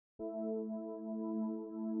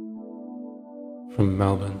from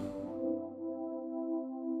Melbourne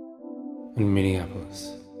and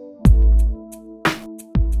Minneapolis.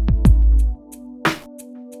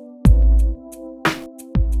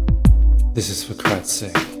 This is for Christ's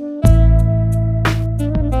sake.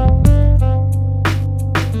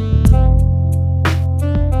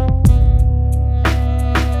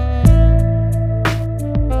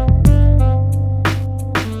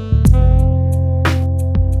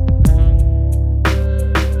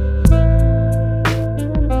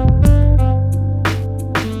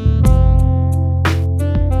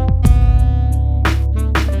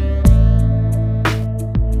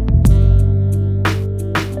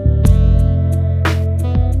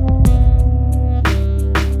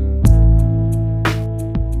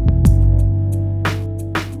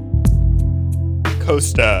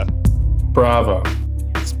 Costa, Bravo.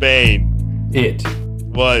 Spain, It.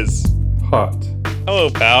 was. Hot. Hello,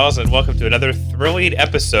 pals, and welcome to another thrilling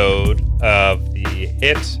episode of the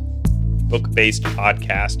hit book-based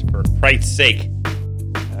podcast For Christ's Sake.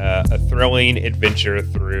 A thrilling adventure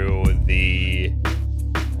through the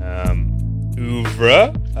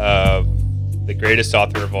oeuvre of the greatest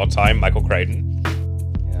author of all time, Michael Crichton.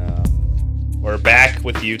 We're back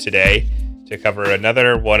with you today to cover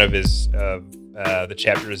another one of his the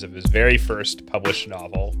chapters of his very first published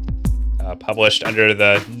novel, published under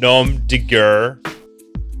the nom de guerre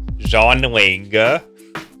Jean Lange,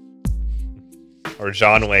 or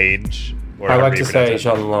Jean Lange. I like to say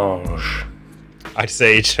Jean Lange. I'd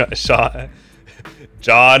say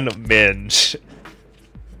John Minge.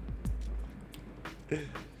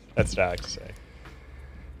 That's what I like to say.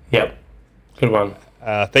 Yep. Good one.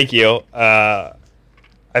 Thank you.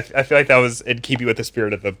 I feel like that was in keeping with the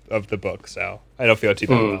spirit of the book, so I don't feel too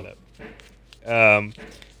bad about it.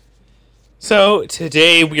 So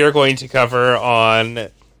today we are going to cover on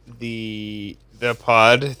this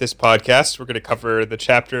podcast. We're going to cover the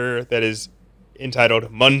chapter that is entitled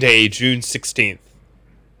Monday, June 16th.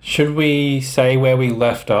 Should we say where we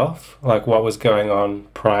left off? Like what was going on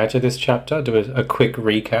prior to this chapter? Do a quick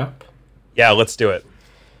recap. Yeah, let's do it.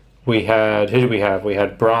 We had, who did we have? We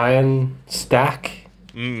had Brian Stack.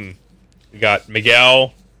 We got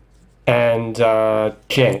Miguel. And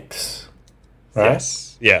Jenks. Right?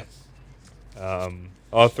 Yes. Yeah.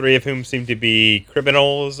 All three of whom seem to be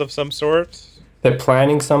criminals of some sort. They're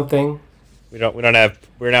planning something. We're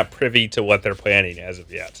not privy to what they're planning as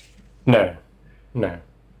of yet. No.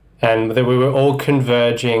 And we were all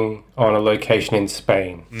converging on a location in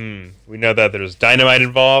Spain. We know that there's dynamite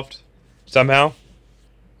involved somehow.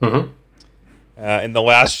 Mm-hmm. In the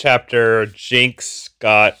last chapter, Jinx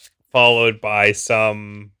got followed by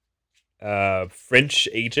some French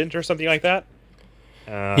agent or something like that.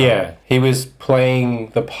 Yeah, he was playing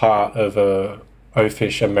the part of a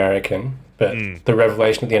oafish American, but the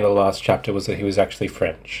revelation at the end of the last chapter was that he was actually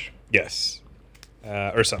French. Yes.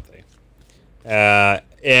 Or something.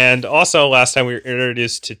 And also, last time we were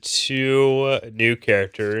introduced to two new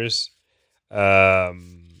characters.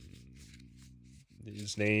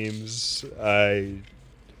 These names,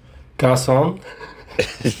 Garçon?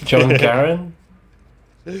 John Gavin?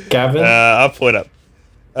 I'll pull it up.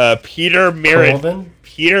 Peter Merritt. Colvin?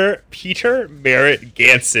 Peter Merritt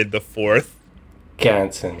Ganson the Fourth.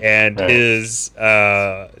 Ganson. And right. His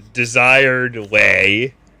desired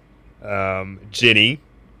lay, Ginny.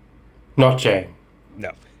 Not Jane.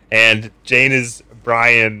 No. And Jane is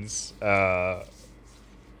Brian's, I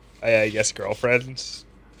guess, girlfriend.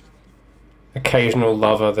 Occasional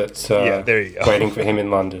lover that's there you go. waiting for him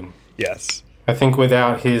in London. Yes. I think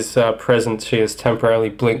without his presence, she has temporarily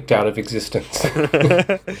blinked out of existence.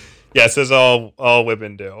 Yes, as all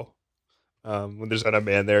women do. When there's not a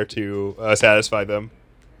man there to satisfy them.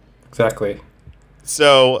 Exactly.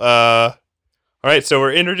 So, all right, so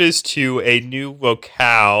we're introduced to a new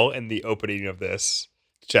locale in the opening of this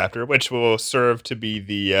chapter, which will serve to be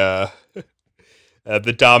the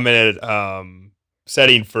dominant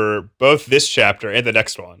setting for both this chapter and the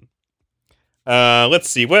next one. Let's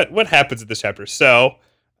see what happens in this chapter. So,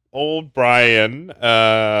 old Brian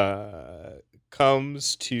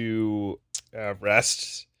comes to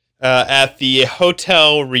rest at the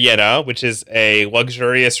Hotel Riena, which is a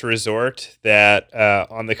luxurious resort that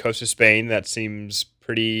on the coast of Spain that seems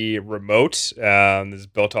pretty remote. It's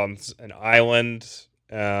built on an island.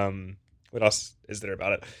 What else is there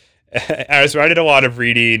about it? I was writing a lot of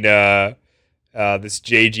reading this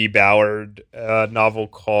J.G. Ballard novel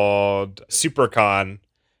called Supercon,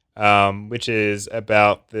 which is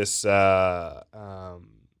about this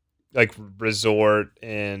like resort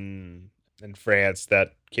in France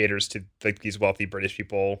that caters to like these wealthy British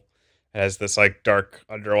people. It has this like dark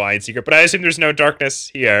underlying secret, but I assume there's no darkness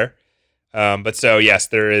here. But so, yes,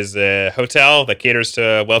 there is a hotel that caters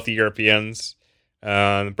to wealthy Europeans.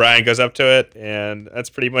 Brian goes up to it, and that's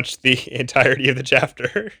pretty much the entirety of the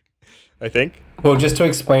chapter, I think. Well, just to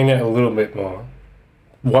explain it a little bit more,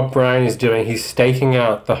 what Brian is doing, he's staking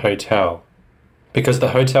out the hotel because the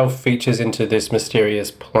hotel features into this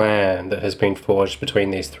mysterious plan that has been forged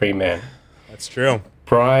between these three men. That's true.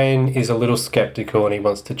 Brian is a little skeptical and he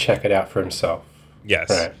wants to check it out for himself. Yes.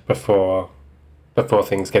 Right, before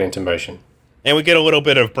things get into motion. And we get a little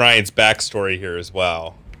bit of Brian's backstory here as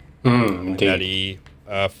well. Indeed. That he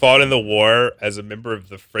fought in the war as a member of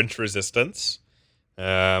the French resistance.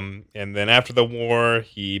 And then after the war,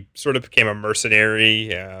 he sort of became a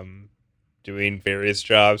mercenary, doing various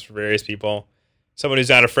jobs for various people. Someone who's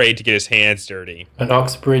not afraid to get his hands dirty. An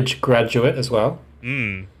Oxbridge graduate as well.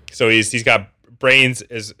 So he's got brains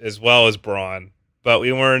as well as brawn. But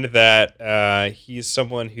we learned that he's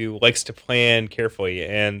someone who likes to plan carefully,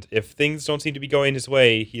 and if things don't seem to be going his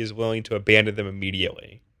way, he is willing to abandon them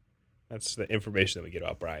immediately. That's the information that we get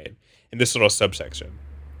about Brian in this little subsection.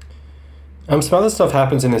 Some other stuff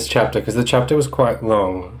happens in this chapter, because the chapter was quite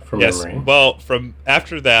long from memory. Well, from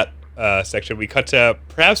after that section, we cut to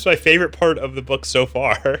perhaps my favorite part of the book so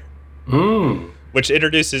far, which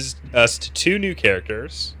introduces us to two new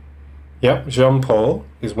characters. Yep, Jean-Paul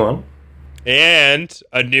is one. And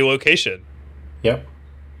a new location. Yep.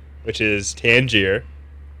 Which is Tangier.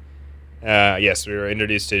 Yes, we were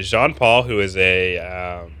introduced to Jean-Paul, who is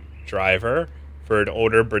a driver for an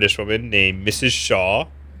older British woman named Mrs. Shaw.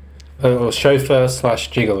 Chauffeur /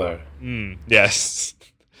 gigolo. Yes.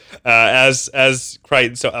 As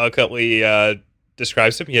Crichton so eloquently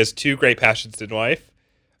describes him, he has two great passions in life,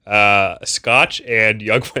 Scotch and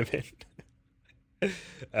young women.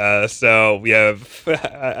 So we have.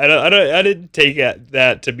 I didn't take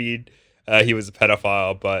that to mean he was a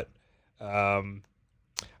pedophile, but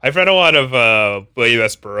I've read a lot of William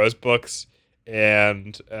S. Burroughs books,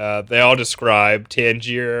 and they all describe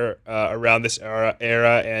Tangier around this era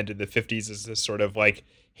and in the 50s as this sort of like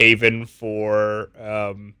haven for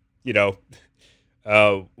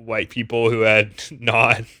white people who had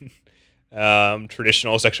non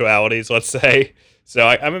traditional sexualities, let's say. So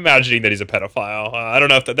I'm imagining that he's a pedophile. I don't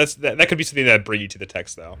know if that could be something that'd bring you to the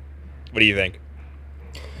text, though. What do you think?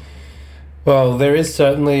 Well, there is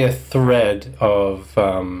certainly a thread of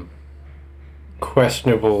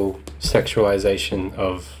questionable sexualization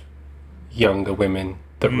of younger women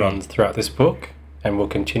that runs throughout this book and will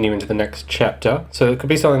continue into the next chapter. So it could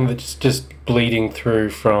be something that's just bleeding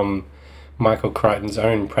through from Michael Crichton's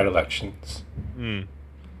own predilections.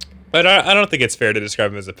 But I don't think it's fair to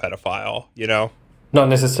describe him as a pedophile, you know? Not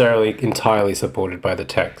necessarily entirely supported by the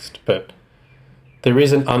text, but there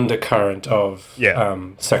is an undercurrent of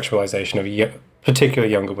sexualization of particularly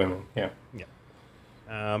younger women. Yeah.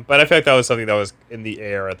 But I feel like that was something that was in the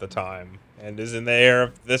air at the time and is in the air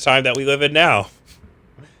of the time that we live in now.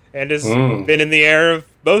 And has been in the air of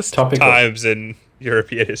most times in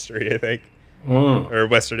European history, I think. Or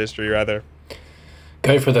Western history, rather.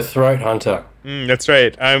 Go for the throat, Hunter. That's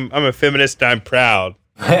right. I'm a feminist. I'm proud.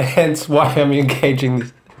 Hence why I'm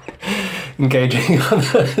engaging on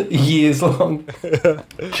a years-long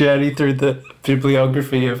journey through the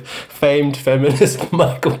bibliography of famed feminist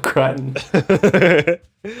Michael Crichton.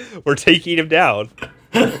 We're taking him down.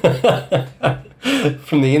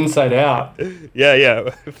 From the inside out.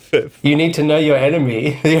 Yeah. You need to know your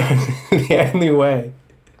enemy. The only way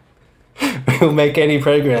we'll make any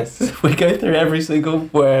progress if we go through every single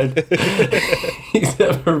word he's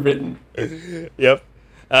ever written. Yep.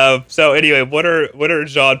 So anyway, what are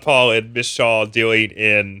Jean-Paul and Miss Shaw doing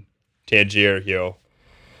in Tangier, Hugh?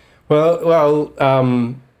 Well,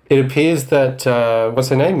 it appears that what's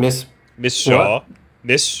her name, Miss Shaw. What?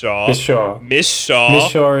 Miss Shaw. Miss Shaw. Miss Shaw. Miss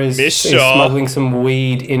Shaw is smuggling some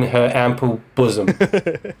weed in her ample bosom.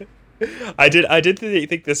 I did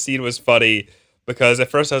think this scene was funny because at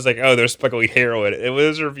first I was like, oh, they're smuggling heroin. It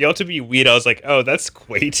was revealed to be weed. I was like, oh, that's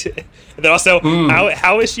quaint. And then also,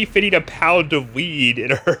 how is she fitting a pound of weed in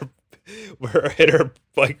her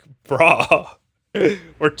like bra?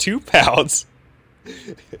 Or 2 pounds?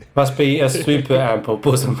 Must be a super ample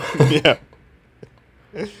bosom. Yeah.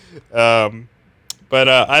 But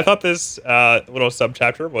I thought this little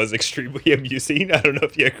subchapter was extremely amusing. I don't know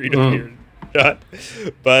if you agreed with me or not.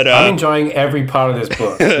 But I'm enjoying every part of this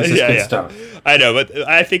book. This is good stuff. I know, but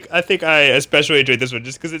I think I especially enjoyed this one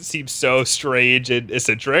just because it seems so strange and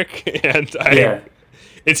eccentric, and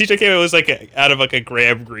it seems like it was like out of like a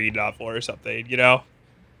Graham Greene novel or something, you know.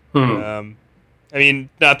 I mean,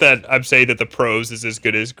 not that I'm saying that the prose is as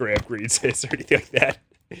good as Graham Greene's is or anything like that.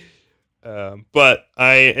 But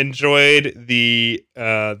I enjoyed these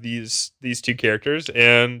two characters,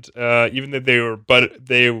 and even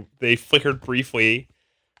though they flickered briefly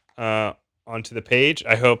onto the page,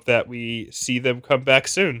 I hope that we see them come back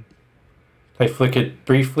soon. They flickered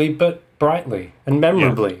briefly but brightly and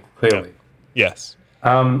memorably, clearly. Yes.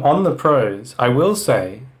 On the prose, I will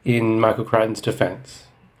say, in Michael Crichton's defense,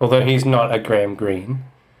 although he's not a Graham Greene,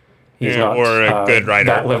 he's not or a good writer,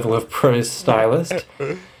 that level of prose stylist.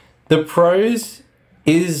 The prose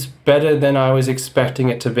is better than I was expecting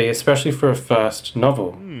it to be, especially for a first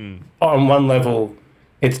novel. On one level,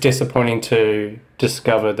 it's disappointing to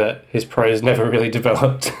discover that his prose never really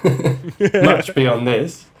developed much beyond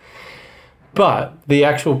this. But the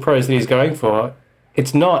actual prose that he's going for,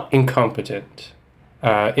 it's not incompetent.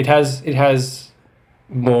 It has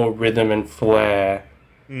more rhythm and flair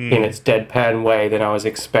in its deadpan way than I was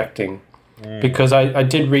expecting. Because I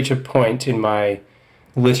did reach a point in my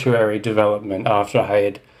literary development after I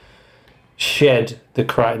had shed the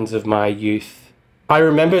Crichtons of my youth. I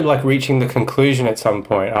remember reaching the conclusion at some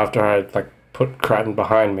point after I had put Crichton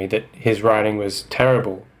behind me that his writing was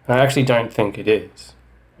terrible. And I actually don't think it is.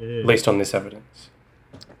 At least on this evidence.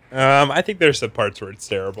 I think there's some parts where it's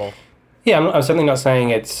terrible. Yeah, I'm certainly not saying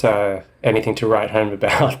it's anything to write home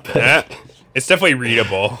about, but it's definitely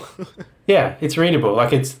readable. Yeah, it's readable.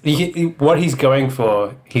 What he's going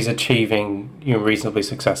for, he's achieving reasonably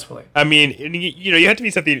successfully. I mean, you have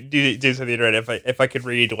to be do something right. If I could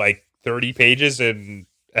read 30 pages in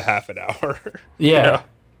a half an hour. Yeah,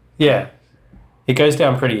 yeah, it goes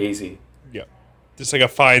down pretty easy. Yeah, just like a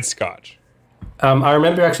fine scotch. I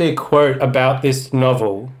remember actually a quote about this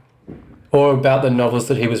novel, or about the novels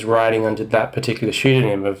that he was writing under that particular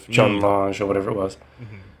pseudonym of John Lange or whatever it was.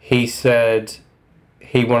 Mm-hmm. He said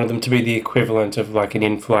he wanted them to be the equivalent of an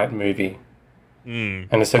in-flight movie.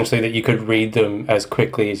 And essentially that you could read them as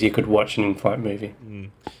quickly as you could watch an in-flight movie.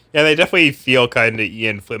 Yeah, they definitely feel kind of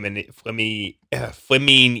Ian Fleming-y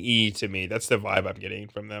to me. That's the vibe I'm getting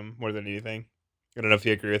from them more than anything. I don't know if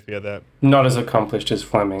you agree with me on that. Not as accomplished as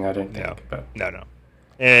Fleming, I don't think. No, but. No.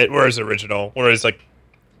 Or as original, or as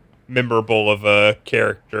memorable of a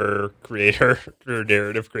character creator or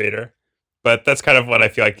narrative creator. But that's kind of what I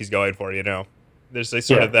feel like he's going for, There's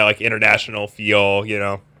sort of that international feel,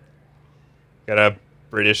 Got a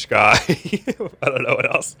British guy. I don't know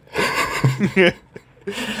what else.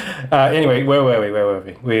 Anyway, where were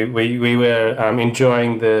we? We were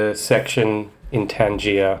enjoying the section in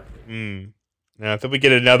Tangier. Now, then we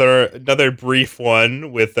get another brief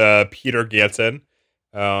one with Peter Ganson,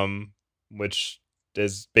 which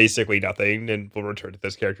is basically nothing, and we'll return to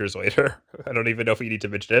those characters later. I don't even know if we need to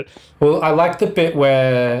mention it. Well, I like the bit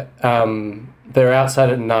where they're outside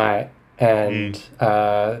at night and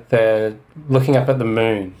they're looking up at the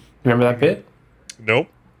moon. Remember that bit? Nope.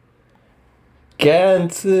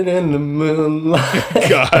 Ganson in the moonlight.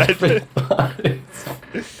 God.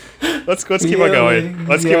 Let's keep on going.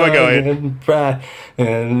 Let's keep on going.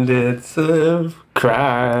 And it's a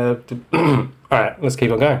crime. All right, let's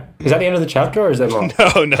keep on going. Is that the end of the chapter, or is there more?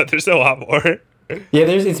 No, there's a lot more. Yeah,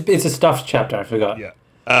 it's a stuffed chapter. I forgot. Yeah.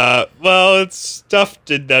 Well, it's stuffed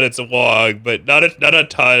in that it's long, but not a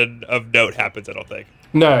ton of note happens, I don't think.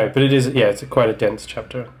 No, but it is. Yeah, it's quite a dense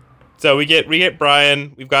chapter. So we get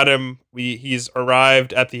Brian. We've got him. He's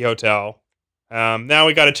arrived at the hotel. Now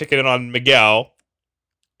we got to check in on Miguel.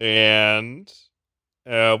 And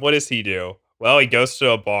what does he do? Well, he goes to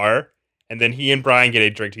a bar, and then he and Brian get a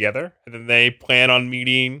drink together, and then they plan on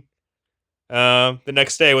meeting the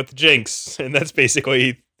next day with the Jinx, and that's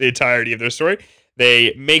basically the entirety of their story.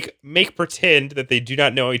 They make pretend that they do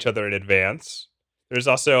not know each other in advance. There's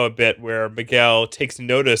also a bit where Miguel takes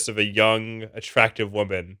notice of a young, attractive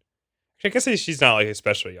woman. I guess she's not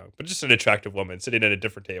especially young, but just an attractive woman sitting at a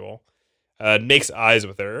different table. Makes eyes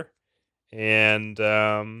with her. And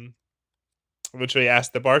eventually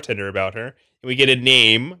ask the bartender about her. And we get a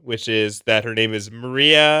name, which is that her name is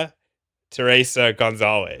Maria Teresa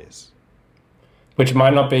Gonzalez. Which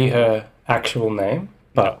might not be her actual name,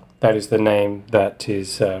 but that is the name that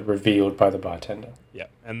is revealed by the bartender. Yeah.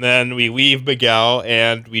 And then we leave Miguel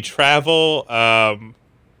and we travel, I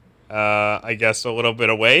guess, a little bit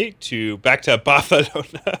away back to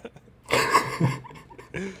Barcelona.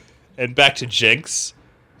 And back to Jinx.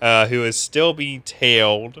 Who is still being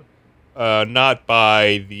tailed, not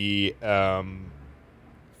by the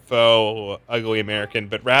faux ugly American,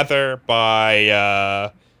 but rather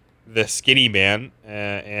by the skinny man.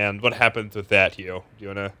 And what happens with that, Hugh? Do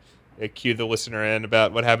you want to cue the listener in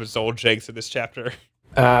about what happens to old Jinx in this chapter?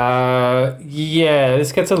 Yeah,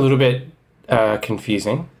 this gets a little bit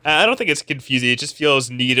confusing. I don't think it's confusing. It just feels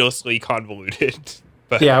needlessly convoluted.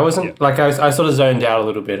 But Yeah, I wasn't I sort of zoned out a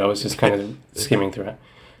little bit. I was just kind of skimming through it.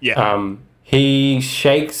 Yeah. He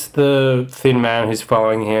shakes the thin man who's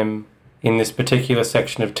following him in this particular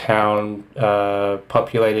section of town,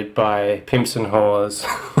 populated by pimps and whores.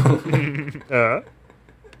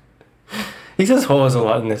 He says whores a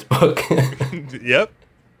lot in this book. Yep.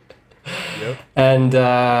 And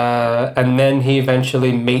then he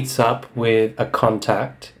eventually meets up with a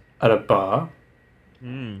contact at a bar.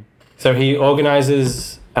 So he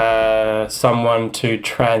organizes someone to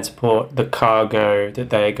transport the cargo that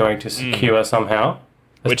they are going to secure somehow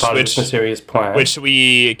as part of this mysterious plan. Which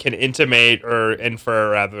we can intimate or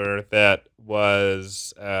infer, rather, that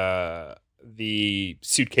was the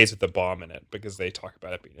suitcase with the bomb in it, because they talk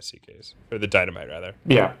about it being a suitcase. Or the dynamite, rather.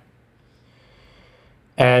 Yeah.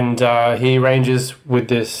 And he arranges with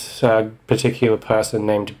this particular person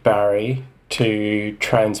named Barry to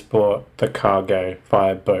transport the cargo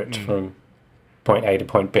via boat from point A to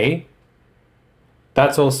point B.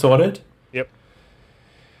 That's all sorted. Yep.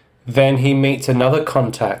 Then he meets another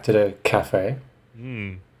contact at a cafe,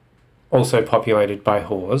 also populated by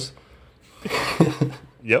whores.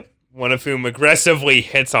 Yep. One of whom aggressively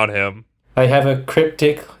hits on him. They have a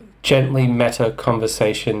cryptic, gently meta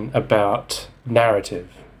conversation about narrative,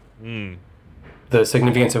 the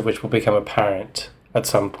significance of which will become apparent at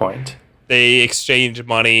some point. They exchange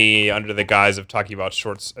money under the guise of talking about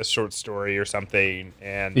a short story or something,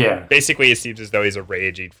 and basically it seems as though he's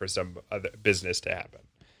arranging for some other business to happen.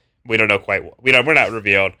 We don't know quite what. We're not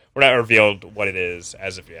revealed what it is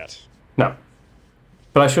as of yet. No.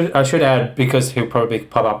 But I should add, because he'll probably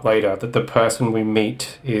pop up later, that the person we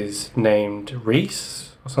meet is named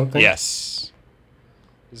Reese or something. Yes.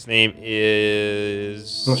 His name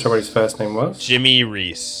is... I'm not sure what his first name was. Jimmy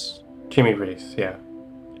Reese. Jimmy Reese, yeah.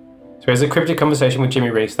 So he has a cryptic conversation with Jimmy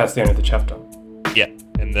Reese. That's the end of the chapter. Yeah.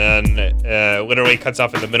 And then literally cuts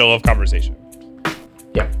off in the middle of conversation.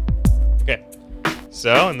 Yeah. Okay.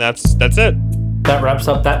 So, and that's it. That wraps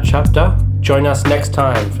up that chapter. Join us next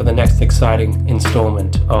time for the next exciting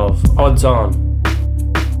installment of Odds On.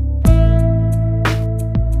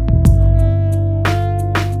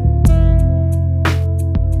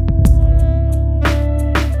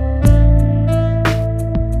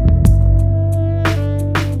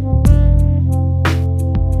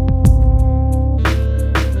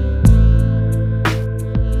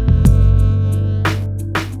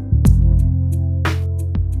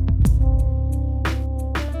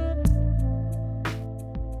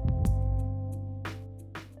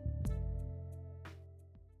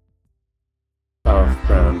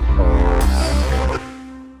 Brown holes.